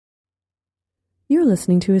You're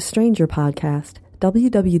listening to a Stranger podcast.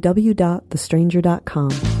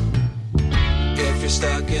 www.thestranger.com. If you're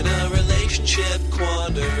stuck in a relationship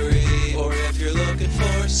quandary, or if you're looking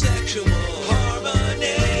for sexual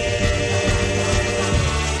harmony,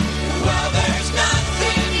 well, there's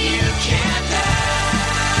nothing you can't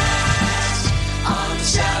ask on the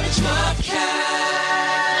Savage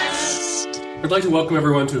Lovecast. I'd like to welcome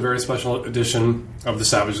everyone to a very special edition of the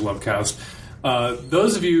Savage Lovecast.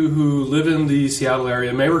 Those of you who live in the Seattle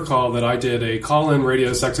area may recall that I did a call-in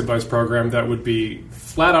radio sex advice program that would be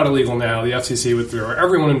flat out illegal now. The FCC would throw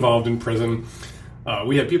everyone involved in prison.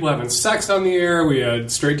 We had people having sex on the air. We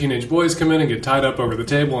had straight teenage boys come in and get tied up over the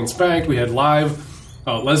table and spanked. We had live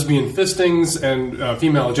lesbian fistings and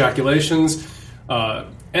female ejaculations.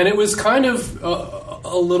 And it was kind of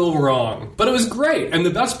a little wrong. But it was great. And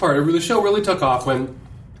the best part, the show really took off when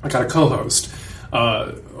I got a co-host.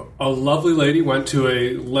 A lovely lady went to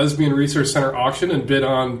a lesbian research center auction and bid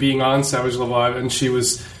on being on Savage Love Live, and she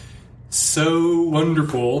was so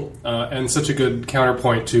wonderful and such a good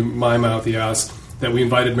counterpoint to my mouthy ass that we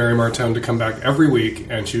invited Mary Martone to come back every week,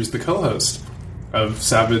 and she was the co-host of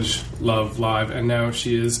Savage Love Live, and now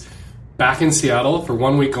she is back in Seattle for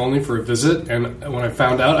 1 week only for a visit, and when I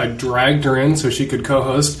found out, I dragged her in so she could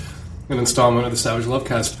co-host an installment of the Savage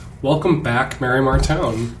Lovecast. Welcome back, Mary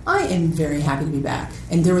Martone. I am very happy to be back.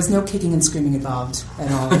 And there was no kicking and screaming involved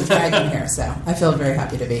at all with dragging here, so I feel very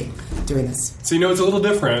happy to be doing this. So it's a little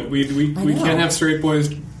different. We can't have straight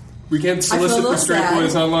boys. We can't solicit for straight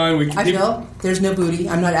boys online. I feel there's no booty.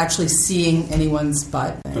 I'm not actually seeing anyone's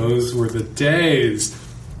butt. Those were the days.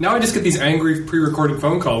 Now I just get these angry pre-recorded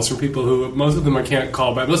phone calls from people who, most of them I can't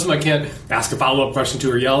call back. Most of them I can't ask a follow-up question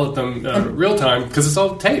to or yell at them real time because it's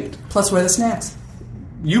all taped. Plus, where are the snacks?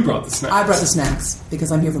 You brought the snacks. I brought the snacks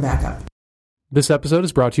because I'm here for backup. This episode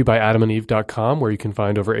is brought to you by AdamandEve.com, where you can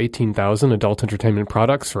find over 18,000 adult entertainment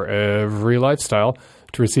products for every lifestyle.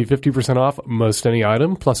 To receive 50% off most any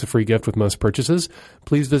item, plus a free gift with most purchases,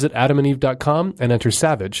 please visit AdamandEve.com and enter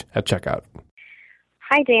SAVAGE at checkout.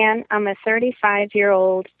 Hi, Dan. I'm a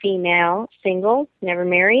 35-year-old female, single, never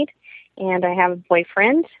married, and I have a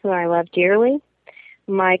boyfriend who I love dearly.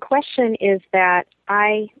 My question is that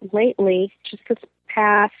I lately, just this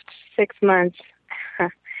past 6 months,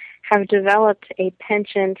 have developed a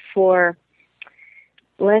penchant for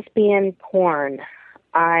lesbian porn.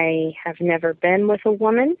 I have never been with a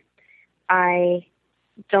woman. I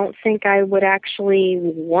don't think I would actually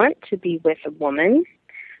want to be with a woman,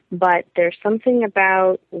 but there's something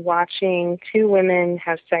about watching two women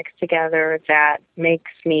have sex together that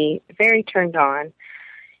makes me very turned on.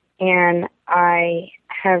 And I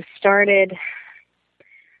have started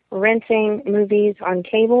renting movies on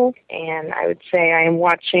cable, and I would say I am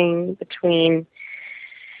watching between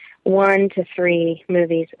 1 to 3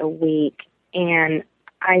 movies a week. And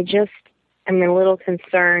I just am a little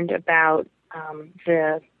concerned about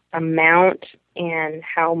the amount and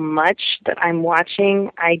how much that I'm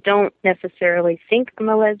watching. I don't necessarily think I'm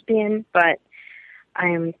a lesbian, but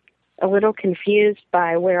I'm a little confused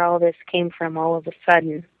by where all this came from all of a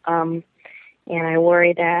sudden. And I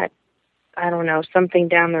worry that, I don't know, something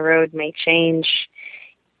down the road may change.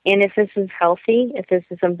 And if this is healthy, if this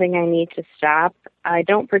is something I need to stop, I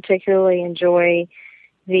don't particularly enjoy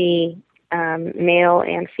the male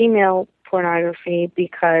and female pornography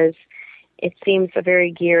because it seems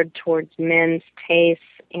very geared towards men's tastes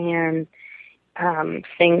and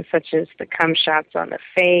things such as the cum shots on the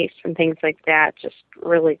face and things like that just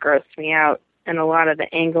really gross me out. And a lot of the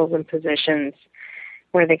angles and positions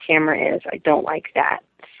where the camera is, I don't like that.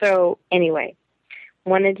 So anyway,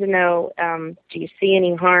 wanted to know, do you see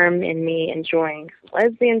any harm in me enjoying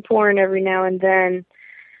lesbian porn every now and then?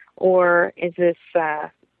 Or is this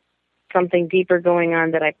something deeper going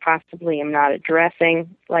on that I possibly am not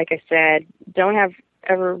addressing? Like I said, don't have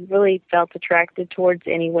ever really felt attracted towards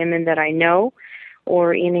any women that I know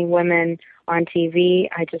or any women on TV.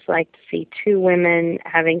 I just like to see two women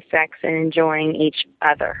having sex and enjoying each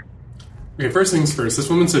other. Okay, first things first. This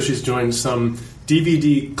woman says she's joined some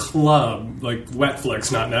DVD club, like Wetflix,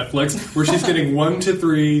 not Netflix, where she's getting 1 to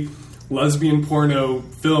 3 lesbian porno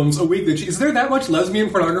films a week. Is there that much lesbian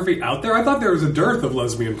pornography out there? I thought there was a dearth of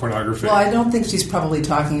lesbian pornography. Well, I don't think she's probably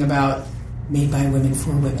talking about made by women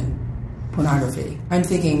for women pornography. I'm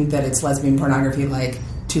thinking that it's lesbian pornography like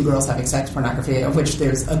two girls having sex pornography, of which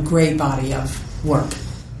there's a great body of work,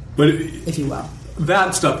 but if you will.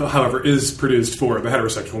 That stuff, however, is produced for the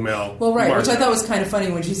heterosexual male. Well, right, market. which I thought was kind of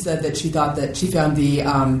funny when she said that she thought that she found the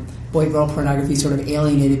boy-girl pornography sort of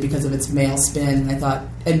alienated because of its male spin. I thought,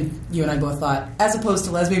 and you and I both thought, as opposed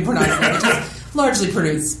to lesbian pornography, which is largely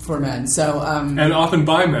produced for men. So and often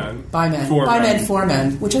by men. For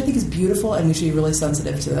men, which I think is beautiful, and we should be really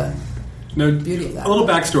sensitive to the beauty of that. A little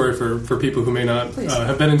backstory for people who may not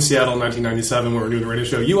have been in Seattle in 1997 when we were doing the radio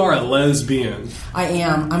show. You are a lesbian. I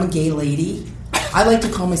am. I'm a gay lady. I like to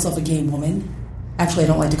call myself a gay woman. Actually, I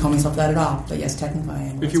don't like to call myself that at all. But yes, technically I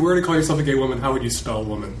am. If you were to call yourself a gay woman, how would you spell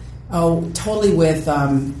woman? Oh, totally with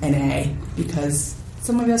an A, because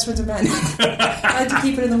some of my best friends are men. I like to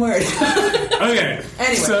keep it in the word. Okay.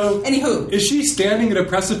 Anyway, so, anywho. Is she standing at a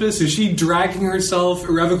precipice? Is she dragging herself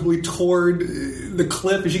irrevocably toward the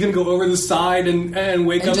cliff? Is she going to go over the side and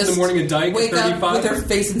wake up in the morning a dyke at 35? Up with her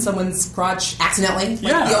face in someone's crotch accidentally?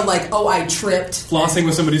 Yeah. Feel like, oh, I tripped. Flossing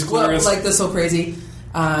with somebody's clitoris. Like this so crazy.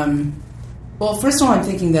 Well, first of all, I'm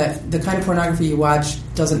thinking that the kind of pornography you watch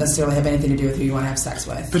doesn't necessarily have anything to do with who you want to have sex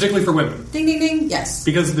with. Particularly for women. Ding, ding, ding, yes.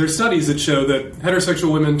 Because there's studies that show that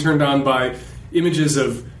heterosexual women turned on by images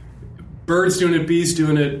of birds doing it, bees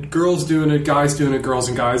doing it, girls doing it, guys doing it, girls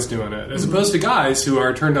and guys doing it, as opposed to guys who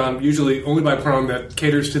are turned on usually only by porn that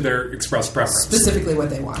caters to their express preference. Specifically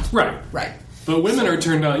what they want. Right. Right. But women are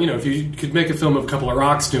turned on, if you could make a film of a couple of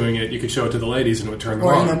rocks doing it, you could show it to the ladies and it would turn them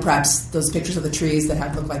on. Or, perhaps those pictures of the trees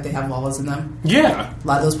that look like they have walls in them. Yeah. A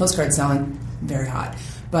lot of those postcards selling very hot.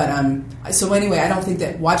 But, so anyway, I don't think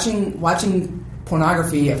that watching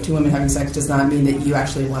pornography of two women having sex does not mean that you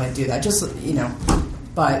actually want to do that. Just,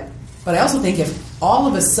 but I also think if all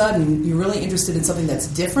of a sudden you're really interested in something that's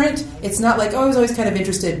different, it's not like, I was always kind of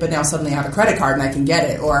interested, but now suddenly I have a credit card and I can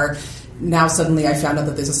get it, or now suddenly I found out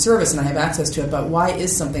that there's a service and I have access to it. But why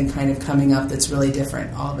is something kind of coming up that's really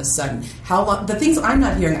different all of a sudden? How long? The things I'm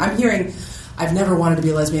not hearing, I've never wanted to be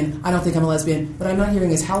a lesbian. I don't think I'm a lesbian. What I'm not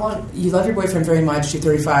hearing is how long, you love your boyfriend very much, you're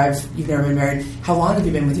 35, you've never been married. How long have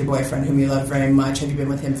you been with your boyfriend whom you love very much? Have you been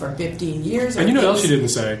with him for 15 years? And you know what else she didn't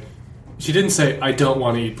say? She didn't say, I don't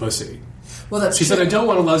want to eat pussy. Well, that's She said, I don't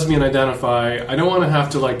want to lesbian identify. I don't want to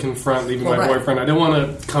have to, confront leaving my boyfriend. I don't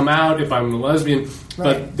want to come out if I'm a lesbian.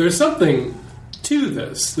 But there's something to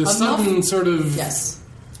this. There's something sort of... Yes.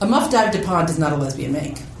 A muff dive de pont is not a lesbian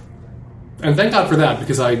make. And thank God for that,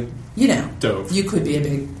 because I dove. You could be a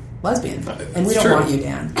big lesbian. And we don't want you,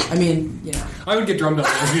 Dan. I mean, I would get drummed up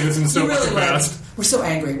with lesbianism so much fast. We're so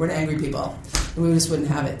angry. We're angry people. And we just wouldn't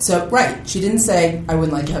have it. So, she didn't say, I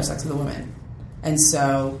wouldn't like to have sex with a woman. And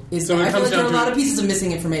so I feel like there are a lot of pieces of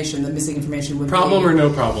missing information. The missing information would problem or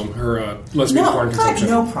no problem, her lesbian porn consumption.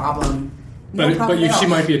 No problem. But she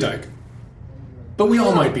might be a dyke. But we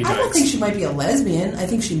all might be dykes. I don't think she might be a lesbian. I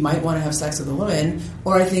think she might want to have sex with a woman,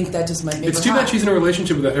 or I think that just might make her It's too bad she's in a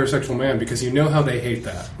relationship with a heterosexual man, because you know how they hate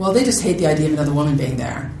that. Well, they just hate the idea of another woman being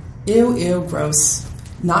there. Ew, gross.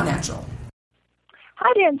 Not natural.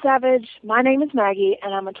 Hi, Dan Savage. My name is Maggie,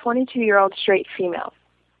 and I'm a 22-year-old straight female.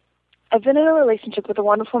 I've been in a relationship with a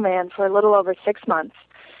wonderful man for a little over 6 months,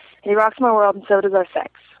 and he rocks my world, and so does our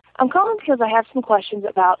sex. I'm calling because I have some questions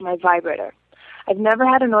about my vibrator. I've never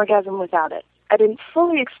had an orgasm without it. I didn't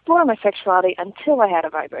fully explore my sexuality until I had a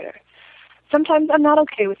vibrator. Sometimes I'm not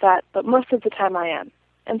okay with that, but most of the time I am.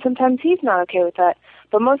 And sometimes he's not okay with that,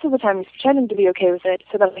 but most of the time he's pretending to be okay with it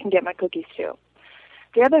so that I can get my cookies too.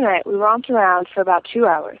 The other night, we romped around for about 2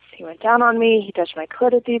 hours. He went down on me, he touched my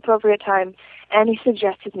clit at the appropriate time, and he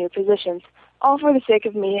suggested new positions, all for the sake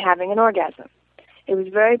of me having an orgasm. It was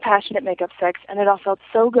very passionate make-up sex, and it all felt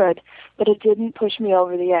so good, but it didn't push me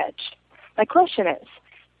over the edge. My question is,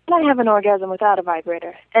 can I have an orgasm without a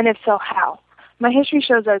vibrator? And if so, how? My history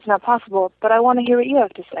shows that it's not possible, but I want to hear what you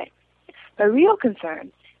have to say. My real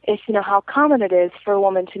concern is to know how common it is for a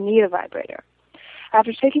woman to need a vibrator.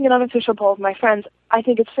 After taking an unofficial poll of my friends, I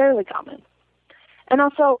think it's fairly common. And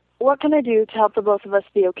also, what can I do to help the both of us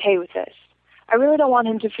be okay with this? I really don't want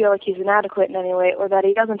him to feel like he's inadequate in any way or that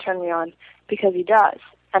he doesn't turn me on, because he does.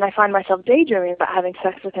 And I find myself daydreaming about having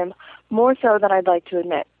sex with him more so than I'd like to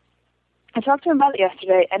admit. I talked to him about it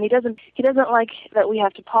yesterday, and he doesn't like that we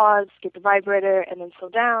have to pause, get the vibrator, and then slow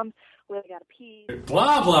down. We gotta pee.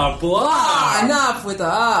 Blah blah blah. Enough with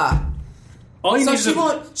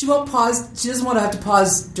she won't pause. She doesn't want to have to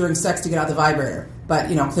pause during sex to get out the vibrator. But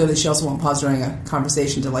clearly she also won't pause during a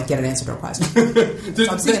conversation to get an answer to a question. So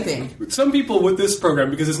I'm seeing a theme. Some people with this program,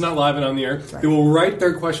 because it's not live and on the air, they will write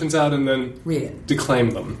their questions out and then read it,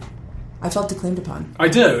 declaim them. I felt declaimed upon. I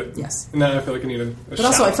did. Yes. And now I feel like I need a But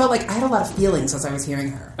also, I felt like I had a lot of feelings as I was hearing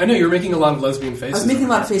her. I know, you were making a lot of lesbian faces. I was making a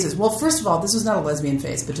lot of faces. Well, first of all, this was not a lesbian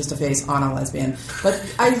face, but just a face on a lesbian. But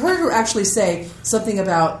I heard her actually say something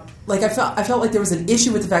about, I felt like there was an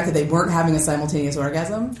issue with the fact that they weren't having a simultaneous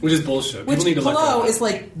orgasm. Which is bullshit. Which, people need to let go. is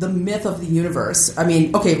the myth of the universe. I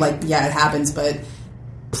mean, okay, it happens, but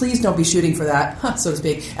please don't be shooting for that, so to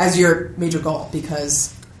speak, as your major goal,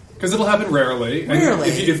 because Because it'll happen rarely.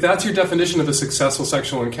 Rarely. And if that's your definition of a successful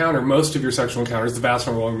sexual encounter, most of your sexual encounters, the vast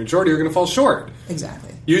overwhelming majority, are going to fall short.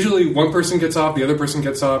 Exactly. Usually one person gets off, the other person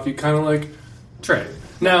gets off. You kind of like trade.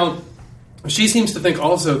 Now, she seems to think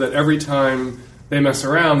also that every time they mess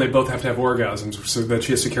around, they both have to have orgasms, so that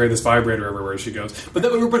she has to carry this vibrator everywhere she goes. But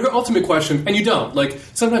her ultimate question, and you don't, like,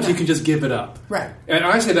 sometimes you can just give it up. Right. And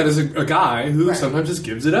I say that as a guy who sometimes just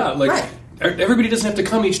gives it up. Like, everybody doesn't have to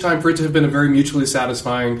come each time for it to have been a very mutually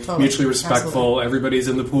satisfying, mutually respectful, everybody's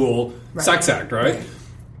in the pool sex act, right?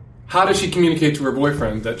 How does she communicate to her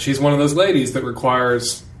boyfriend that she's one of those ladies that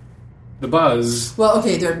requires the buzz? Well,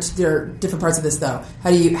 okay, there are different parts of this, though. How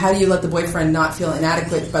do you let the boyfriend not feel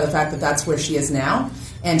inadequate by the fact that that's where she is now?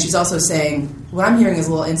 And she's also saying, what I'm hearing is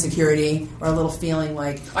a little insecurity or a little feeling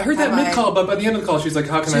like... I heard that mid-call, but by the end of the call, she's like,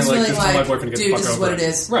 how can I just tell my boyfriend to get the fuck over it? Dude, this is what it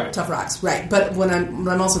is. Right. Tough rocks. Right. But what I'm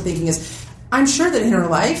also thinking is, I'm sure that in her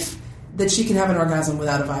life, that she can have an orgasm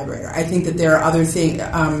without a vibrator. I think that there are other things...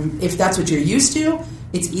 if that's what you're used to,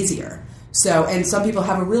 it's easier. So, and some people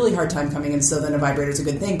have a really hard time coming in, so then a vibrator is a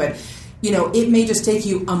good thing. But, you know, it may just take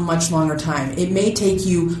you a much longer time. It may take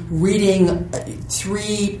you reading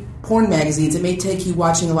 3 porn magazines. It may take you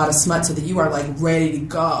watching a lot of smut so that you are, like, ready to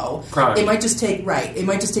go. Crying. It might just take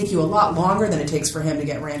you a lot longer than it takes for him to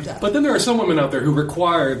get ramped up. But then there are some women out there who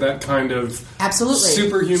require that kind of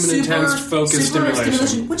superhuman, intense, focused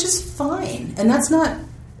stimulation. Which is fine. And that's not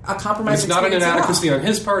a compromise. It's not an inadequacy on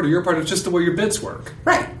his part or your part. It's just the way your bits work.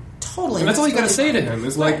 Right. Totally. And that's all you got to say to him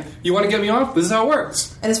is like, you want to get me off? This is how it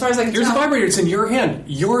works. And as far as I can here's tell... a vibrator. It's in your hand.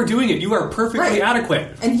 You're doing it. You are perfectly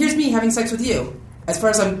adequate. And here's me having sex with you. As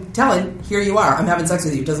far as I'm telling, here you are. I'm having sex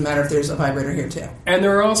with you. It doesn't matter if there's a vibrator here, too. And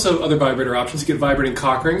there are also other vibrator options. You get vibrating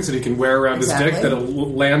cock rings that he can wear around his dick that'll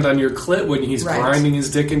land on your clit when he's grinding his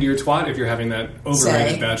dick into your twat if you're having that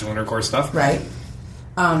overrated vaginal intercourse stuff. Right.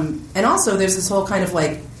 And also, there's this whole kind of,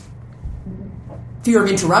 like, fear of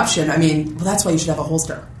interruption. I mean, well, that's why you should have a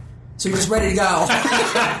holster. So you're just ready to go.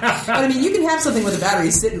 But I mean, you can have something with a battery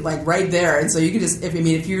sitting like right there, and so you can just. If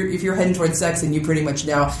you're heading towards sex, and you pretty much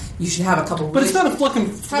know, you should have a couple. But it's not a fucking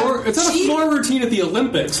floor. It's not a floor routine at the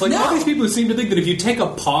Olympics. Like all these people who seem to think that if you take a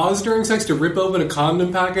pause during sex to rip open a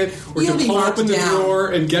condom packet or to pull open the drawer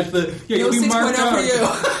and get the you'll be marked out. For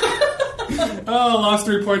you. Oh, lost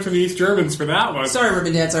 3 points from the East Germans for that one. Sorry,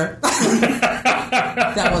 ribbon dancer.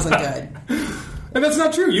 That wasn't good. And that's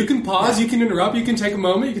not true. You can pause, you can interrupt, you can take a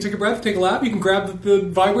moment, you can take a breath, take a lap, you can grab the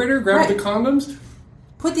vibrator, grab the condoms.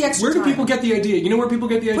 Put the extra Where do people get the idea? You know where people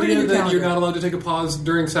get the idea that you're not allowed to take a pause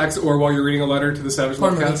during sex or while you're reading a letter to the Savage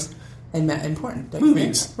Lovecast? And porn.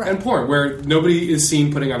 Movies. And porn, where nobody is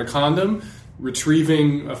seen putting on a condom,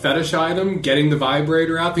 retrieving a fetish item, getting the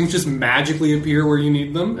vibrator out. Things just magically appear where you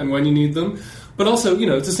need them and when you need them. But also, you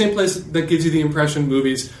know, it's the same place that gives you the impression,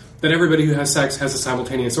 movies, that everybody who has sex has a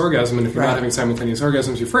simultaneous orgasm, and if you're not having simultaneous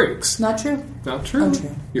orgasms, you're freaks. Not true. Not true.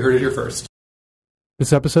 You heard it here first.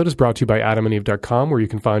 This episode is brought to you by AdamandEve.com, where you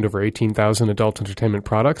can find over 18,000 adult entertainment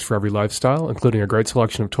products for every lifestyle, including a great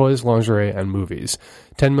selection of toys, lingerie, and movies.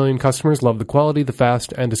 10 million customers love the quality, the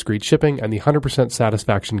fast and discreet shipping, and the 100%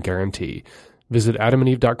 satisfaction guarantee. Visit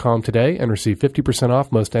AdamandEve.com today and receive 50% off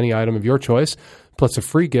most any item of your choice, plus a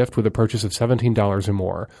free gift with a purchase of $17 or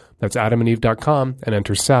more. That's AdamandEve.com and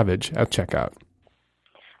enter SAVAGE at checkout.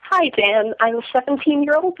 Hi, Dan. I'm a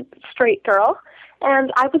 17-year-old straight girl,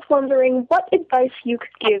 and I was wondering what advice you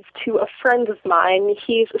could give to a friend of mine.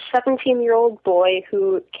 He's a 17-year-old boy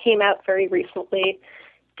who came out very recently.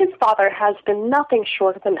 His father has been nothing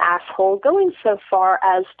short of an asshole, going so far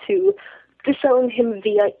as to disown him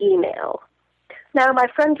via email. Now, my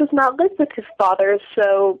friend does not live with his father,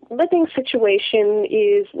 so living situation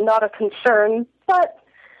is not a concern, but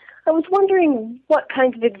I was wondering what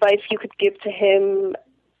kind of advice you could give to him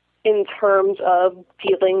in terms of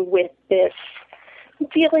dealing with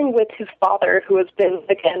his father, who has been,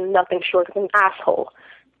 again, nothing short of an asshole.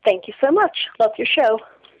 Thank you so much. Love your show.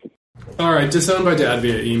 All right, disowned by dad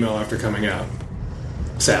via email after coming out.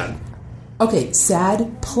 Sad. Okay,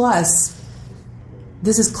 sad, plus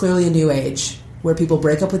this is clearly a new age, where people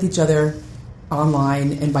break up with each other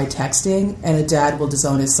online and by texting, and a dad will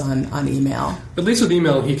disown his son on email. At least with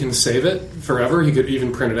email, he can save it forever. He could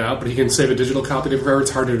even print it out, but he can save a digital copy of it forever. It's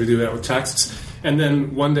harder to do that with texts. And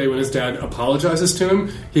then one day when his dad apologizes to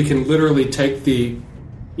him, he can literally take the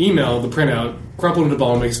email, the printout, crumple it into a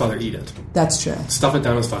ball, and make his father eat it. That's true. Stuff it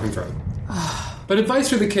down his fucking throat. But advice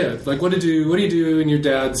for the kid. Like, what do you do when your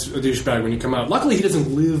dad's a douchebag when you come out? Luckily, he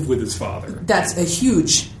doesn't live with his father. That's a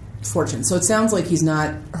huge fortune. So it sounds like he's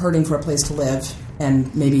not hurting for a place to live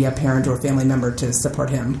and maybe a parent or a family member to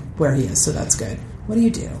support him where he is. So that's good. What do?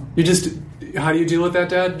 You just how do you deal with that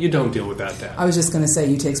dad? You don't deal with that dad. I was just going to say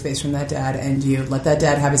you take space from that dad and you let that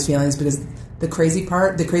dad have his feelings, because the crazy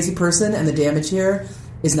person and the damage here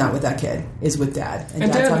is not with that kid, is with dad.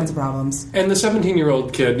 And dad's having some problems. And the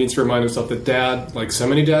 17-year-old kid needs to remind himself that dad, like so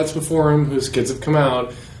many dads before him whose kids have come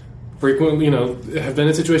out, frequently, have been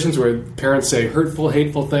in situations where parents say hurtful,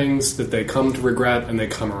 hateful things that they come to regret and they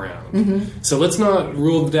come around. Mm-hmm. So let's not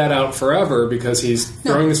rule the dad out forever because he's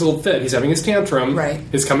throwing this little fit. He's having his tantrum. Right.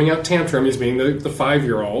 His coming out tantrum. He's being the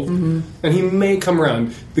 5-year-old. Mm-hmm. And he may come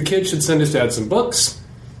around. The kid should send his dad some books,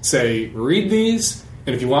 say, read these,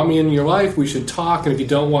 and if you want me in your life, we should talk, and if you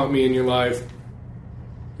don't want me in your life,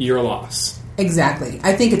 you're lost. Exactly.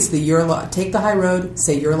 I think it's take the high road,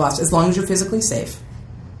 say you're lost, as long as you're physically safe.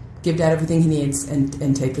 Give dad everything he needs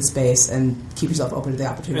and take the space and keep yourself open to the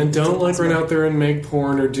opportunity. And don't run out there and make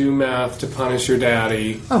porn or do math to punish your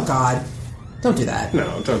daddy. Oh, God. Don't do that.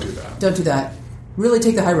 No, don't do that. Don't do that. Really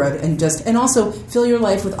take the high road and also fill your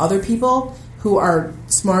life with other people who are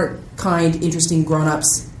smart, kind, interesting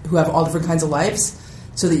grown-ups who have all different kinds of lives,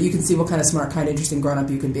 so that you can see what kind of smart, kind, interesting grown-up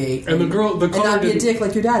you can be. And and not be a dick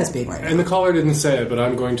like your dad is being right now. And the caller didn't say it, but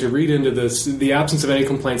I'm going to read into this. The absence of any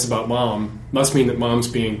complaints about mom must mean that mom's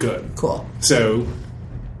being good. Cool. So,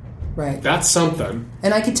 right, that's something.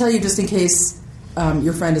 And I can tell you, just in case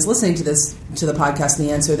your friend is listening to the podcast,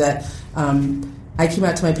 the answer that I came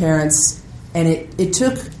out to my parents, and it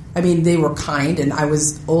took... I mean, they were kind, and I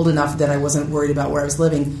was old enough that I wasn't worried about where I was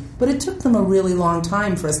living. But it took them a really long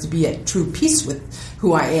time for us to be at true peace with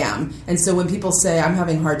who I am. And so when people say, I'm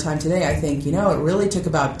having a hard time today, I think, it really took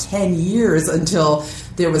about 10 years until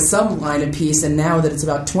there was some line of peace. And now that it's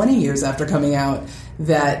about 20 years after coming out,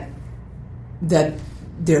 that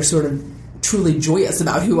they're sort of truly joyous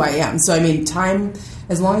about who I am. So, I mean, time,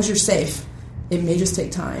 as long as you're safe, it may just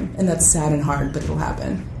take time. And that's sad and hard, but it'll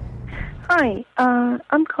happen. Hi,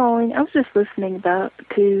 I'm calling. I was just listening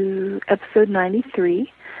to episode 93,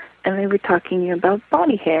 and they were talking about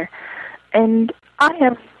body hair. And I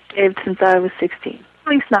have shaved since I was 16, at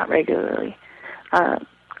least not regularly.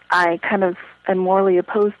 I kind of am morally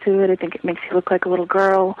opposed to it. I think it makes you look like a little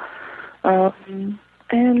girl. And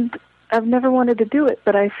I've never wanted to do it,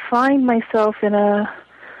 but I find myself in a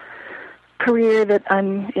career that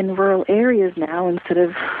I'm in rural areas now instead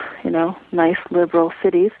of, nice liberal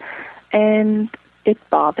cities. And it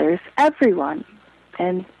bothers everyone.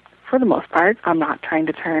 And for the most part, I'm not trying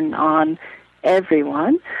to turn on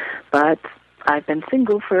everyone, but I've been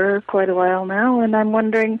single for quite a while now, and I'm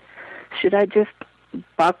wondering, should I just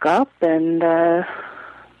buck up and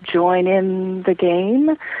join in the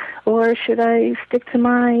game, or should I stick to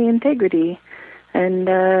my integrity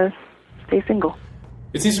and stay single?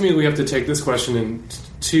 It seems to me we have to take this question in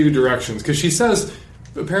two directions, because she says...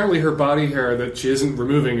 Apparently her body hair that she isn't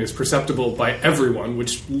removing is perceptible by everyone,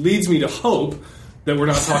 which leads me to hope that we're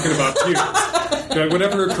not talking about pubes. That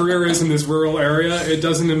whatever her career is in this rural area, it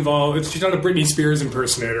doesn't involve... She's not a Britney Spears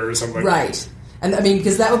impersonator or something. Right. And, I mean,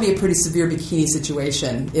 because that would be a pretty severe bikini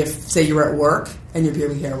situation if, say, you were at work and your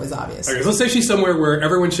pubic hair was obvious. Okay, so let's say she's somewhere where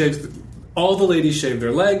everyone shaves... All the ladies shave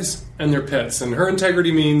their legs and their pits, and her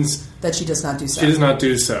integrity means... That she does not do so. She does not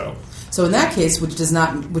do so. So in that case, which has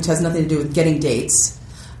nothing to do with getting dates...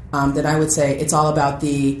 then I would say it's all about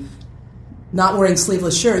the not wearing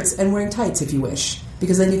sleeveless shirts and wearing tights if you wish.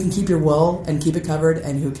 Because then you can keep your wool and keep it covered,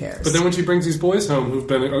 and who cares? But then when she brings these boys home who've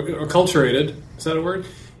been acculturated, is that a word?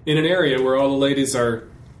 In an area where all the ladies are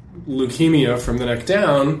leukemia from the neck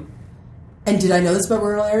down... And did I know this about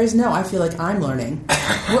rural areas? No, I feel like I'm learning.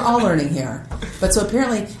 We're all learning here. But so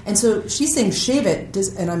apparently... And so she's saying shave it,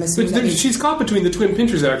 and I'm assuming... But she's caught between the twin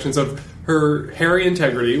pinchers actions of her hairy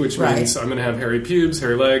integrity, which means I'm going to have hairy pubes,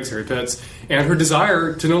 hairy legs, hairy pits, and her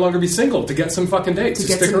desire to no longer be single, to get some fucking dates, to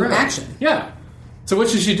get stick some around. action. Yeah. So what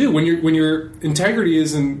should she do? When your integrity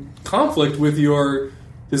is in conflict with your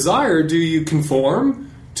desire, do you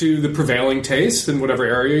conform to the prevailing taste in whatever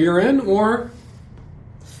area you're in, or...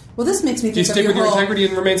 Well, this makes me think do you stick with your integrity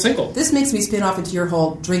and remain single? This makes me spin off into your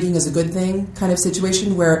whole drinking is a good thing kind of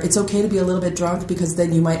situation, where it's okay to be a little bit drunk because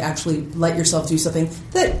then you might actually let yourself do something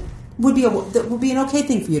that would be an okay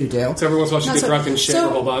thing for you to do. So every once in a while she get drunk and shave her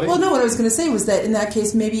whole body? Well, no, what I was going to say was that in that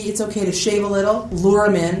case, maybe it's okay to shave a little, lure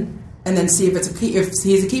him in, and then see if he's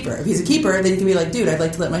a keeper. If he's a keeper, then you can be like, dude, I'd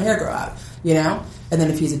like to let my hair grow out, And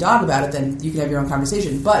then if he's a dog about it, then you can have your own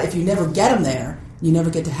conversation. But if you never get him there, you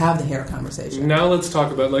never get to have the hair conversation. Now let's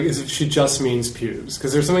talk about, if she just means pubes.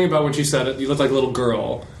 Because there's something about when she said it, you look like a little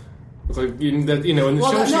girl. In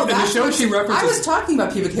the show she references... I was talking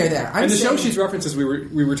about pubic hair there. In the show she's references, we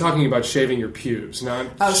were talking about shaving your pubes, not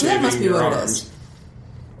shaving so that must be your what arms. It is.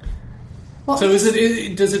 Well, So does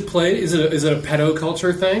it play? Is it a pedo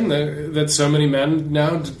culture thing that so many men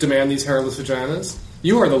now demand these hairless vaginas?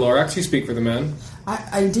 You are the Lorax. You speak for the men.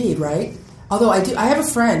 I indeed, right? Although I have a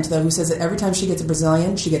friend though who says that every time she gets a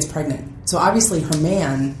Brazilian, she gets pregnant. So obviously her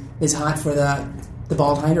man is hot for the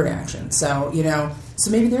bald hinder action. So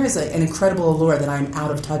so maybe there is an incredible allure that I'm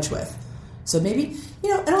out of touch with. So maybe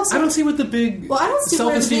and also I don't see what the big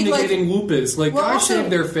self-esteem negating whoop is. Like guys shave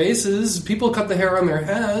their faces, people cut the hair on their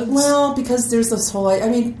heads. Well, because there's this whole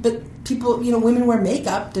but people women wear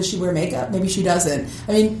makeup. Does she wear makeup? Maybe she doesn't.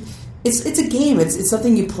 I mean. It's a game. It's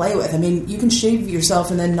something you play with. I mean, you can shave yourself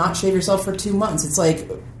and then not shave yourself for 2 months. It's like,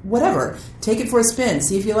 whatever. Take it for a spin.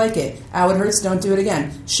 See if you like it. Ow, it hurts. Don't do it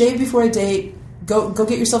again. Shave before a date. Go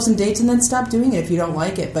get yourself some dates and then stop doing it if you don't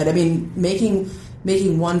like it. But, I mean, making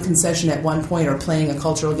one concession at one point or playing a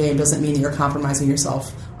cultural game doesn't mean that you're compromising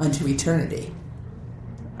yourself unto eternity.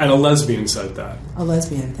 And a lesbian said that. A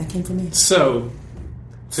lesbian. That came from me. So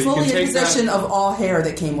fully you can take in possession that, of all hair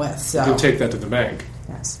that came with. So. You can take that to the bank.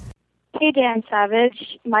 Yes. Hey, Dan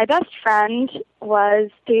Savage. My best friend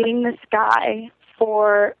was dating this guy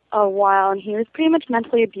for a while, and he was pretty much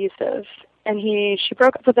mentally abusive. And she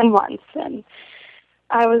broke up with him once, and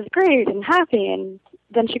I was great and happy, and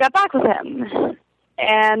then she got back with him,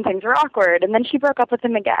 and things were awkward, and then she broke up with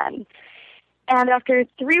him again. And after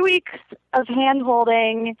 3 weeks of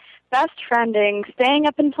hand-holding, best friending, staying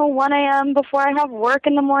up until 1 a.m. before I have work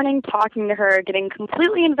in the morning, talking to her, getting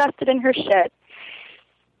completely invested in her shit,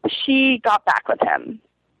 she got back with him.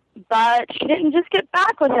 But she didn't just get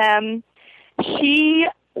back with him. She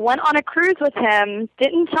went on a cruise with him,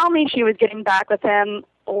 didn't tell me she was getting back with him,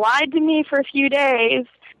 lied to me for a few days.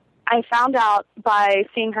 I found out by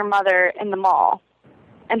seeing her mother in the mall.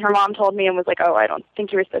 And her mom told me and was like, oh, I don't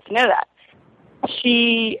think you were supposed to know that.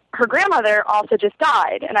 Her grandmother also just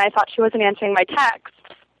died, and I thought she wasn't answering my texts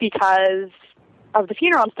because of the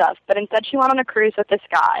funeral and stuff. But instead she went on a cruise with this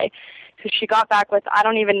guy who she got back with I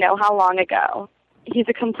don't even know how long ago. He's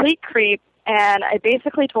a complete creep, and I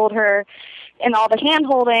basically told her in all the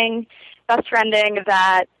hand-holding, best friending,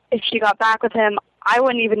 that if she got back with him, I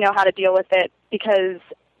wouldn't even know how to deal with it because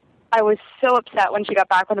I was so upset when she got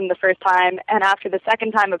back with him the first time, and after the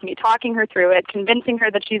second time of me talking her through it, convincing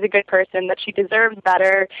her that she's a good person, that she deserves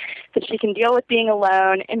better, that she can deal with being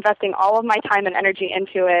alone, investing all of my time and energy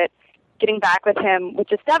into it, getting back with him would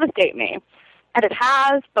just devastate me. And it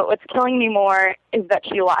has, but what's killing me more is that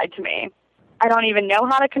she lied to me. I don't even know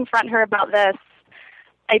how to confront her about this.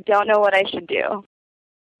 I don't know what I should do.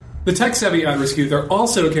 The tech-savvy at-risk youth are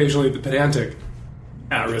also occasionally the pedantic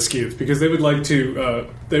at-risk youth because they would like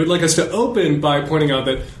us to open by pointing out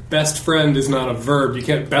that best friend is not a verb. You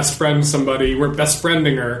can't best friend somebody. We're best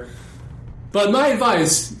friending her. But my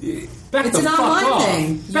advice: back the fuck off.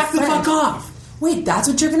 Thing. Back the fuck off. Wait, that's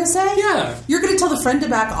what you're going to say? Yeah. You're going to tell the friend to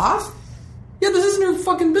back off? Yeah, this isn't her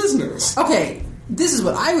fucking business. Okay, this is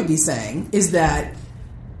what I would be saying, is that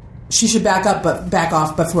she should back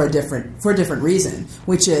off, but for a different reason,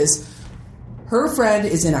 which is her friend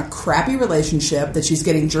is in a crappy relationship that she's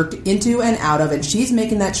getting jerked into and out of, and she's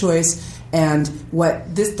making that choice, and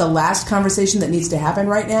the last conversation that needs to happen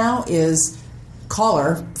right now is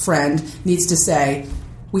friend needs to say,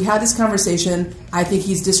 we had this conversation. I think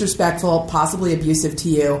he's disrespectful, possibly abusive to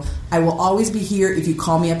you. I will always be here if you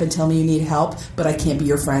call me up and tell me you need help, but I can't be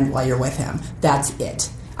your friend while you're with him. That's it.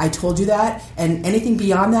 I told you that, and anything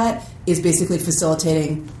beyond that is basically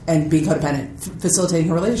facilitating and being codependent, facilitating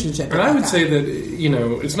a relationship. And I would say that,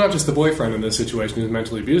 it's not just the boyfriend in this situation who's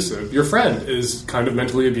mentally abusive. Your friend is kind of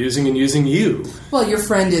mentally abusing and using you. Well, your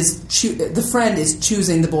friend is the friend is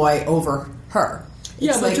choosing the boy over her.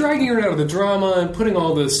 Yeah, but dragging her out of the drama and putting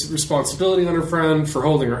all this responsibility on her friend for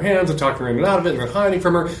holding her hands and talking her in and out of it and then hiding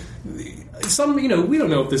from her. We don't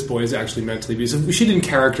know if this boy is actually mentally abusive. She didn't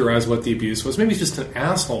characterize what the abuse was. Maybe he's just an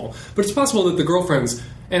asshole. But it's possible that the girlfriend's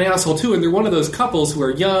an asshole too, and they're one of those couples who are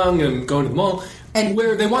young and going to the mall, and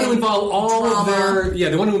where they want to involve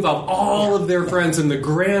all of their friends in the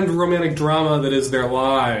grand romantic drama that is their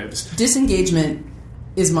lives. Disengagement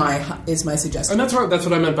is my suggestion. And that's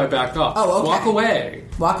what I meant by back off. Oh, okay.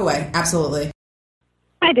 Walk away. Absolutely.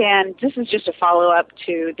 Hi, Dan. This is just a follow-up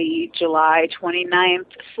to the July 29th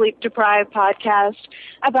Sleep Deprived podcast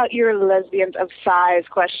about your lesbians of size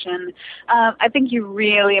question. I think you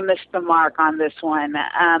really missed the mark on this one.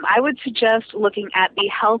 I would suggest looking at the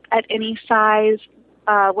Health at Any Size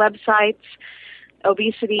websites.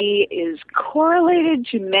 Obesity is correlated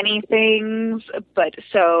to many things, but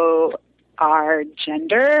so are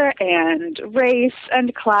gender and race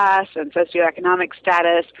and class and socioeconomic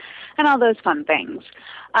status and all those fun things.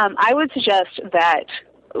 I would suggest that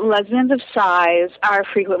lesbians of size are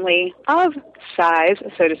frequently of size,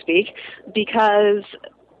 so to speak, because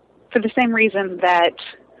for the same reason that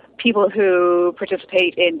people who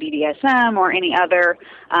participate in BDSM or any other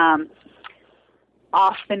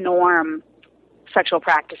off-the-norm sexual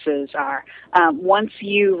practices are. Once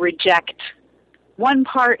you reject one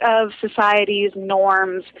part of society's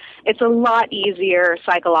norms, it's a lot easier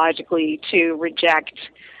psychologically to reject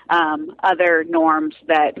other norms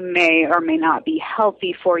that may or may not be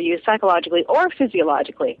healthy for you psychologically or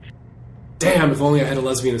physiologically. Damn, if only I had a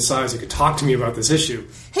lesbian of size who could talk to me about this issue.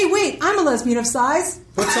 Hey, wait, I'm a lesbian of size.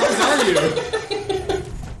 What size are you?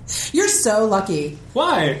 You're so lucky.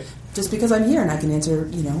 Why? Just because I'm here and I can answer,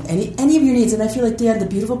 any of your needs. And I feel like, Dan, the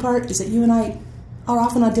beautiful part is that you and I are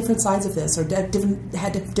often on different sides of this or had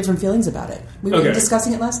different feelings about it. We were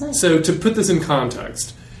discussing it last night. So to put this in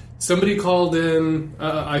context, somebody called in,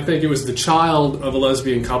 I think it was the child of a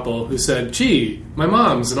lesbian couple, who said, gee, my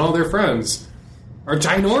moms and all their friends are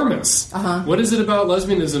ginormous. Uh-huh. What is it about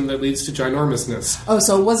lesbianism that leads to ginormousness? Oh,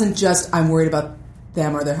 so it wasn't just I'm worried about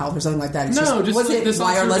them or their health or something like that. It's just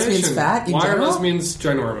why are lesbians fat in Why general? are lesbians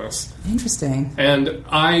ginormous? Interesting. And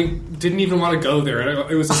I didn't even want to go there.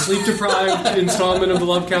 It was a sleep-deprived installment of the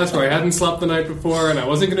Lovecast where I hadn't slept the night before and I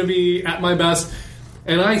wasn't going to be at my best.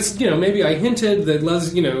 And maybe I hinted that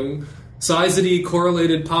sizeity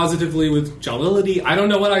correlated positively with jollility. I don't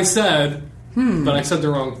know what I said, but I said the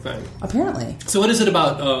wrong thing. Apparently. So what is it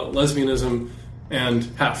about lesbianism and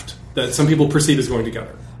heft that some people perceive as going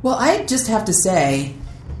together? Well, I just have to say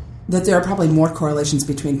that there are probably more correlations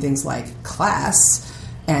between things like class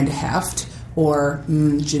and heft or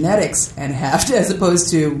genetics and heft as opposed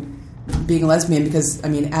to being a lesbian because,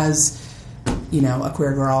 as, a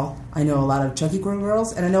queer girl, I know a lot of chunky queer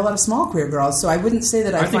girls and I know a lot of small queer girls, so I wouldn't say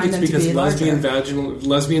that I find them to be larger. I think it's because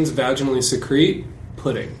lesbians vaginally secrete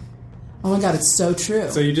pudding. Oh my God, it's so true.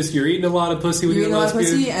 So you're eating a lot of pussy when you're a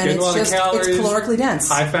lesbian, and it's calorically dense.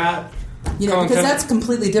 High fat. Because that's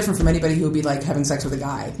completely different from anybody who would be like having sex with a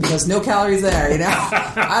guy because no calories there.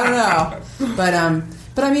 I don't know, but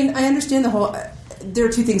I understand the whole. There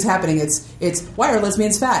are two things happening. It's why are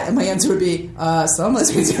lesbians fat? And my answer would be some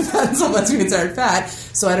lesbians are fat and some lesbians aren't fat.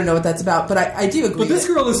 So I don't know what that's about, but I do agree. But this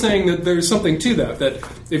girl is saying that there's something to that. That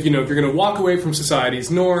if you're going to walk away from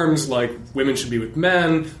society's norms, like women should be with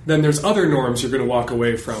men, then there's other norms you're going to walk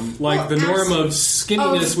away from, like the norm of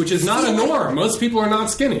skinniness, which is not a norm. Most people are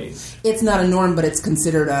not skinny. It's not a norm, but it's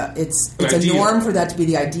considered it's a norm for that to be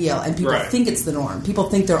the ideal, and people think it's the norm. People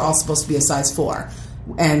think they're all supposed to be a size 4.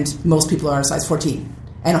 And most people are a size 14.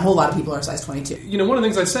 And a whole lot of people are a size 22. One of the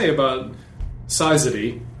things I say about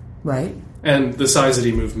sizeity, right, and the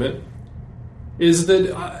sizeity movement is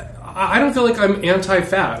that I don't feel like I'm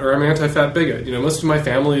anti-fat or I'm anti-fat bigot. Most of my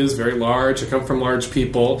family is very large. I come from large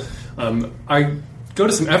people. I go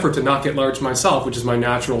to some effort to not get large myself, which is my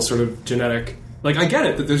natural sort of genetic... I get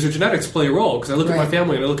it that there's a genetics play a role because I look at my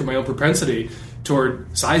family and I look at my own propensity toward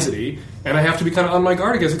sizeity, and I have to be kind of on my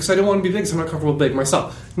guard against it because I don't want to be big because I'm not comfortable being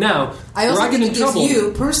myself. Now, I also think it gives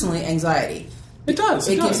you personally anxiety. It does.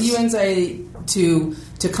 It gives you anxiety to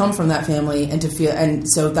come from that family and to feel, and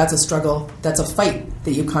so that's a struggle. That's a fight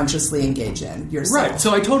that you consciously engage in yourself. Right.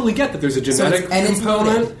 So I totally get that there's a genetic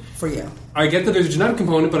component for you. I get that there's a genetic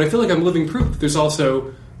component, but I feel like I'm living proof that there's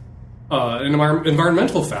also an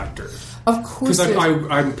environmental factor. Of course, because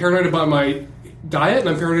I'm paranoid about my diet and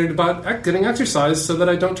I'm paranoid about getting exercise so that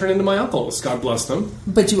I don't turn into my uncles. God bless them.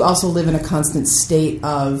 But you also live in a constant state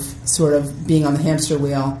of sort of being on the hamster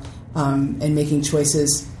wheel and making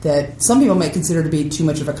choices that some people might consider to be too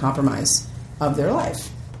much of a compromise of their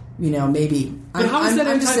life. Maybe. But how is that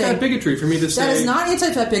anti-fat bigotry for me to say? That is not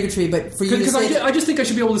anti-fat bigotry, but for you to say... Because I just think I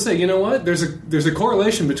should be able to say, you know what? There's a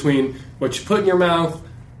correlation between what you put in your mouth,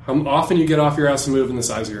 how often you get off your ass and move, and the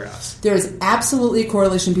size of your ass. There is absolutely a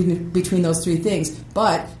correlation between those three things,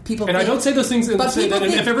 but people... And I don't say those things and say that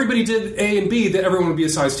if everybody did A and B, that everyone would be a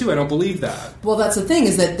size 2. I don't believe that. Well, that's the thing,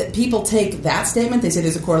 is that people take that statement, they say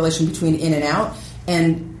there's a correlation between in and out,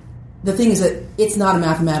 and the thing is that it's not a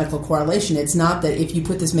mathematical correlation. It's not that if you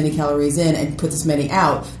put this many calories in and put this many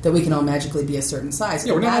out, that we can all magically be a certain size.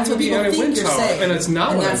 Yeah, we're not going to be Anna Wintour, and it's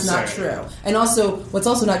not what I'm saying. And that's not true. And also, what's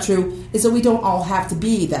also not true is that we don't all have to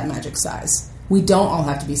be that magic size. We don't all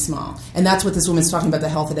have to be small. And that's what this woman's talking about, the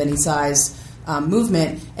health at any size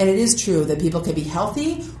movement. And it is true that people can be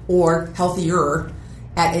healthy or healthier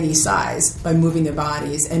at any size by moving their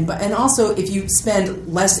bodies. And also, if you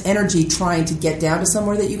spend less energy trying to get down to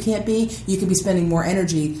somewhere that you can't be, you can be spending more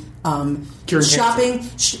energy shopping.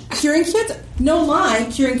 Curing cancer. No lie,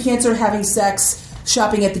 curing cancer, having sex,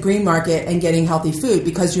 shopping at the green market, and getting healthy food,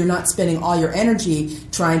 because you're not spending all your energy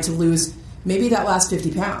trying to lose maybe that last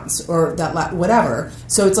 50 pounds or that whatever.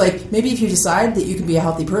 So it's like maybe if you decide that you can be a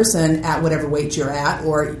healthy person at whatever weight you're at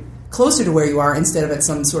or closer to where you are instead of at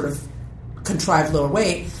some sort of contrived lower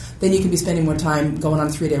weight, then you can be spending more time going on a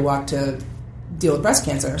 3-day walk to deal with breast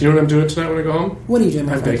cancer. Do you know what I'm doing tonight when I go home? What are you doing,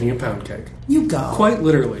 my I'm friend? baking a pound cake. You go. Quite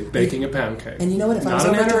literally, baking a pound cake. And you know what? If I was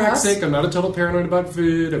not over an at your house, anorexic, I'm not a total paranoid about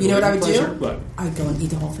food. You know what I would do? What? I'd go and eat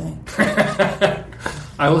the whole thing.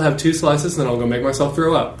 I will have 2 slices, and then I'll go make myself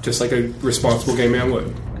throw up, just like a responsible gay man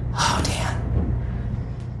would. Oh,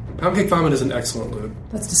 Dan. Pound cake vomit is an excellent lube.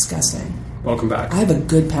 That's disgusting. Welcome back. I have a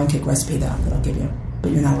good pound cake recipe, though, that I'll give you.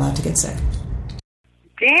 But you're not allowed to get sick.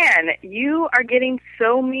 Dan, you are getting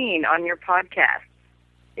so mean on your podcast.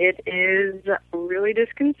 It is really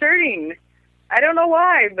disconcerting. I don't know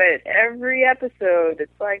why, but every episode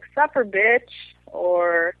it's like, suffer, bitch,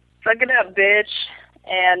 or suck it up, bitch.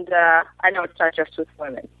 And I know it's not just with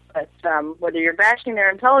women, but whether you're bashing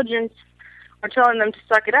their intelligence or telling them to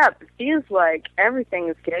suck it up, it feels like everything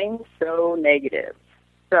is getting so negative.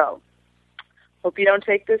 So, hope you don't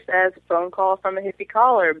take this as a phone call from a hippie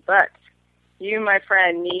caller, but you, my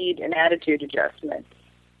friend, need an attitude adjustment.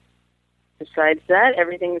 Besides that,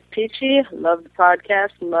 everything is peachy. Love the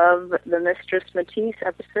podcast. Love the Mistress Matisse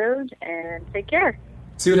episode. And take care.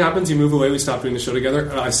 See what happens? You move away, we stop doing the show together,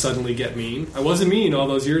 and I suddenly get mean. I wasn't mean all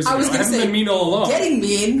those years ago. I haven't been mean all along. Getting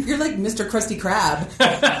mean? You're like Mr. Krusty Krab.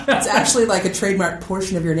 It's actually like a trademark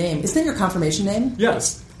portion of your name. Isn't that your confirmation name?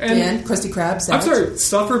 Yes. And Dan, Krusty Krab, Savage? I'm sorry,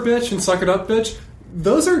 suffer bitch and suck it up bitch,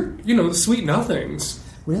 those are, sweet nothings.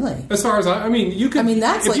 Really? As far as you could.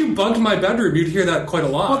 That's if you bunked my bedroom, you'd hear that quite a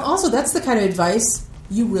lot. Well, also, that's the kind of advice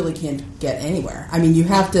you really can't get anywhere. You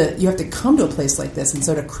have to come to a place like this and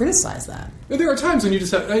sort of criticize that. There are times when you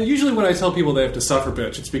just have, usually when I tell people they have to suffer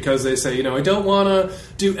bitch, it's because they say, I don't want to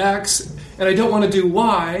do X and I don't want to do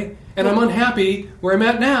Y and I'm unhappy where I'm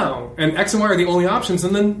at now. And X and Y are the only options.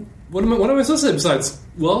 And then what am I supposed to say besides,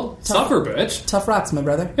 suffer bitch? Tough rocks, my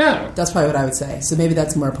brother. Yeah. That's probably what I would say. So maybe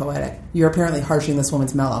that's more poetic. You're apparently harshing this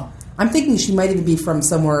woman's mellow. I'm thinking she might even be from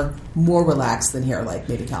somewhere more relaxed than here, like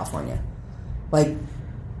maybe California. Like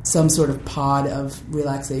some sort of pod of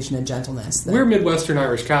relaxation and gentleness. We're Midwestern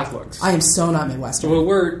Irish Catholics. I am so not Midwestern. Well,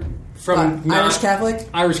 we're from Irish Catholic?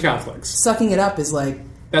 Irish Catholics. Sucking it up is like...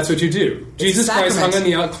 That's what you do. Jesus Christ hung on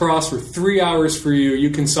the cross for 3 hours for you. You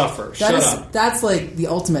can suffer. Shut up. That's like the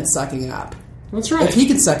ultimate sucking up. That's right. If he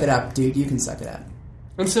can suck it up, dude, you can suck it up.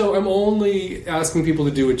 And so I'm only asking people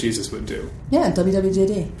to do what Jesus would do. Yeah,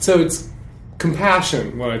 WWJD. So it's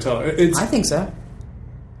compassion when I tell it. I think so.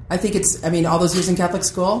 I think it's, all those years in Catholic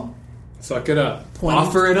school. Suck it up.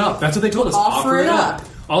 Offer it up. That's what they told us. Offer it up.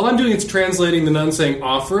 All I'm doing is translating the nun saying,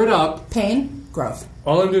 offer it up. Pain, growth.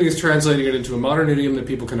 All I'm doing is translating it into a modern idiom that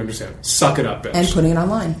people can understand. Suck it up, bitch. And putting it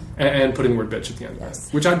online. And putting the word bitch at the end of it.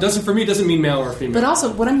 Which for me doesn't mean male or female. But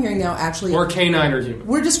also, what I'm hearing now actually... Or canine or human.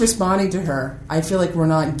 We're just responding to her. I feel like we're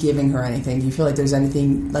not giving her anything. Do you feel like there's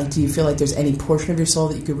anything... do you feel like there's any portion of your soul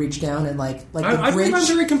that you could reach down and I think I'm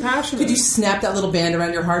very compassionate. Could you snap that little band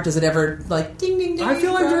around your heart? Does it ever ding, ding, ding? I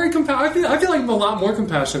feel like very compassionate. I feel like I'm a lot more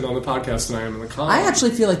compassionate on the podcast than I am in the column. I actually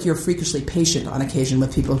feel like you're freakishly patient on occasion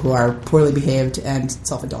with people who are poorly behaved and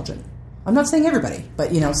self-indulgent. I'm not saying everybody,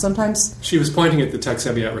 but, sometimes... She was pointing at the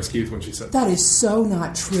tech-savvy at-risk youth when she said that. That is so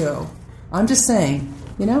not true. I'm just saying,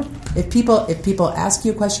 if people ask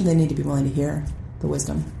you a question, they need to be willing to hear the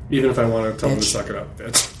wisdom. Even if I want to tell them to suck it up,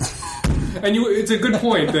 bitch. And it's a good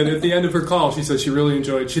point that at the end of her call, she says she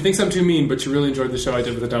thinks I'm too mean, but she really enjoyed the show I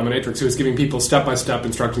did with the dominatrix, who was giving people step-by-step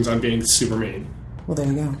instructions on being super mean. Well, there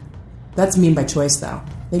you go. That's mean by choice, though.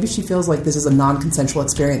 Maybe she feels like this is a non-consensual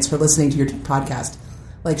experience for listening to your podcast.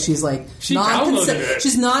 She's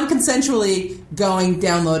non-consensually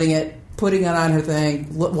downloading it, putting it on her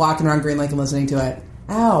thing, walking around Green Lake and listening to it.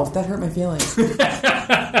 Ow, that hurt my feelings.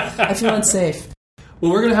 I feel unsafe.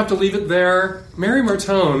 Well, we're going to have to leave it there. Mary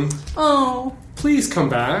Martone. Oh. Please come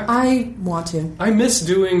back. I want to. I miss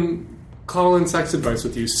doing call-in sex advice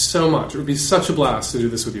with you so much. It would be such a blast to do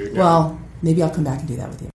this with you again. Well, maybe I'll come back and do that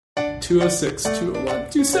with you.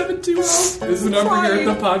 206-201-2720 is the number here at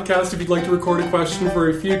the podcast if you'd like to record a question for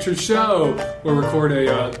a future show or record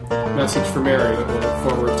a message for Mary that we'll look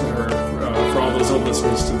forward to her for all those old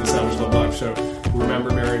listeners to the Savage Love Live show.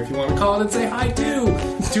 Remember, Mary, if you want to call in and say hi too,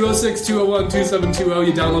 206-201-2720.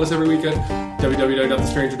 You download us every week at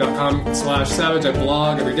www.thestranger.com/savage. I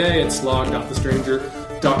blog every day at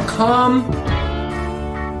slog.thestranger.com.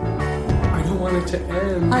 I don't want it to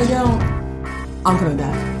end. I don't. I'm coming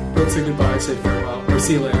back. Don't say goodbye, say farewell, or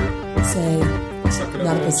see you later. Say, suck it up,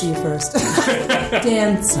 not if I see you first.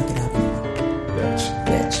 Dan, suck it up. Bitch.